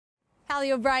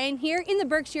Halley O'Brien here in the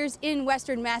Berkshires in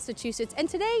Western Massachusetts, and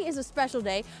today is a special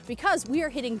day because we are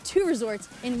hitting 2 resorts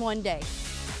in one day.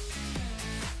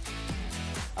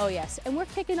 Oh yes, and we're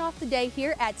kicking off the day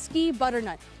here at Ski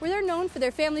Butternut, where they're known for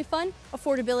their family fun,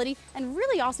 affordability, and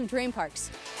really awesome terrain parks.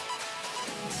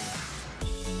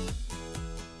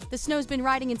 The snow's been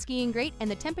riding and skiing great,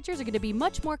 and the temperatures are going to be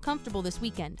much more comfortable this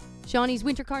weekend. Shawnee's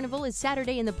Winter Carnival is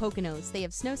Saturday in the Poconos. They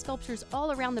have snow sculptures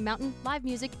all around the mountain, live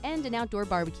music, and an outdoor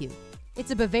barbecue. It's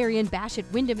a Bavarian bash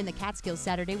at Wyndham in the Catskills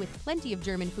Saturday with plenty of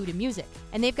German food and music.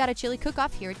 And they've got a chili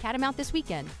cook-off here at Catamount this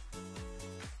weekend.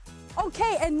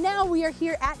 Okay, and now we are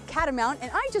here at Catamount, and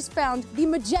I just found the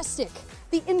majestic,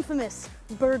 the infamous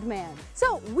Birdman.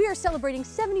 So we are celebrating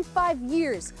 75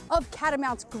 years of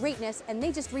Catamount's greatness, and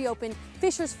they just reopened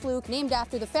Fisher's Fluke, named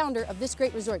after the founder of this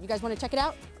great resort. You guys want to check it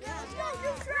out? Yeah,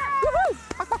 let's go!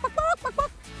 Woohoo!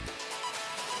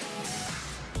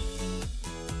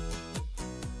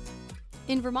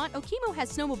 In Vermont, Okemo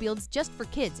has snowmobiles just for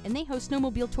kids, and they host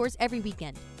snowmobile tours every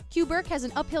weekend. Hugh Burke has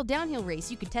an uphill-downhill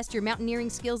race. You could test your mountaineering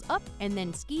skills up and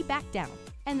then ski back down.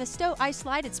 And the Stowe Ice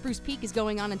Slide at Spruce Peak is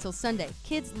going on until Sunday.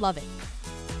 Kids love it.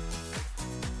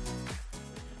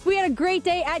 We had a great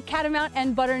day at Catamount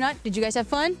and Butternut. Did you guys have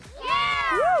fun?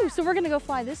 Yeah! Woo! So we're gonna go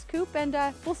fly this coop, and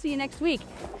we'll see you next week.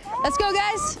 Let's go,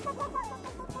 guys!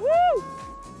 Woo!